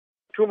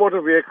two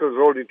motor vehicles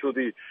rolled into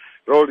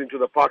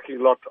the parking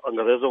lot on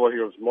the Reservoir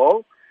Hills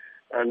Mall,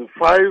 and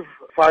five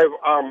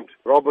armed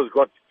robbers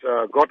got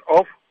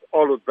off,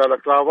 all with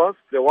balaclavas.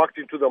 They walked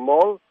into the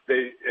mall.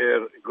 They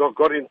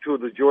got into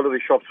the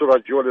jewellery shop,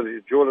 Suraj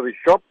jewellery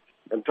shop,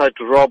 and tried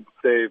to rob.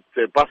 They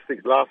bust the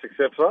glass,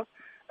 etc.,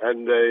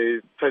 and they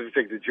tried to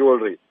take the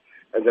jewellery.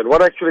 And then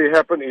what actually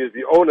happened is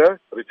the owner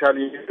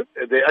retaliated.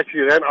 They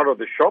actually ran out of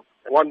the shop.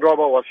 One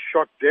robber was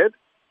shot dead.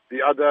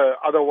 The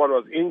other one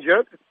was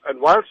injured.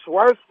 And whilst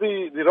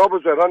the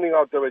robbers were running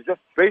out, they were just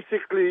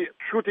basically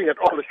shooting at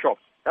all the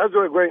shops. As they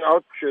were going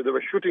out, they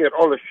were shooting at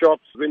all the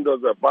shops,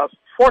 windows were bust.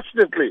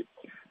 Fortunately,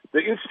 the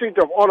instinct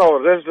of all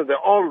our residents, they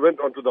all went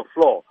onto the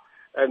floor.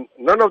 And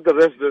none of the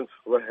residents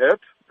were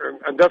hurt.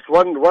 And that's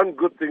one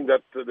good thing,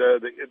 that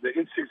the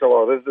instincts of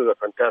our residents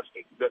are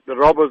fantastic. The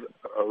robbers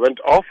went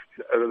off.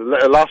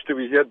 Last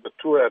we heard, the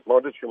two are at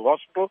Montreal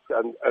Hospital,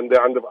 and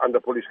they're under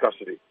police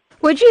custody.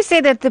 Would you say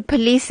that the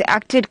police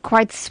acted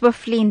quite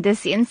swiftly in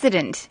this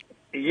incident?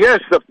 Yes,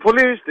 the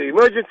police, the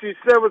emergency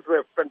service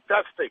were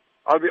fantastic.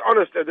 I'll be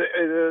honest,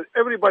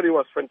 everybody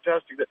was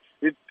fantastic.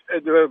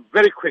 They were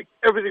very quick.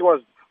 Everything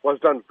was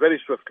done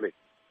very swiftly.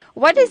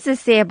 What does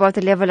this say about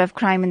the level of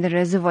crime in the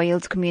Reservoir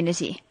Hills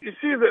community? You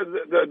see,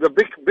 the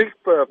big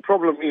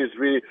problem is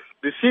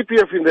the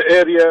CPF in the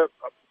area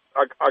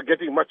are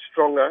getting much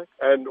stronger,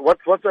 and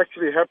what's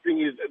actually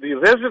happening is the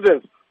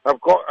residents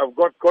have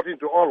got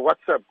into all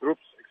WhatsApp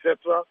groups,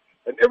 etc.,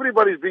 and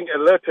everybody's being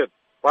alerted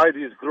by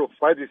these groups,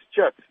 by these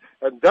chats,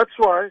 and that's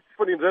why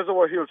in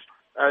Reservoir Hills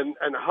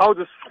and how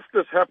this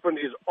happened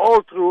is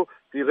all through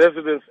the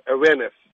residents' awareness.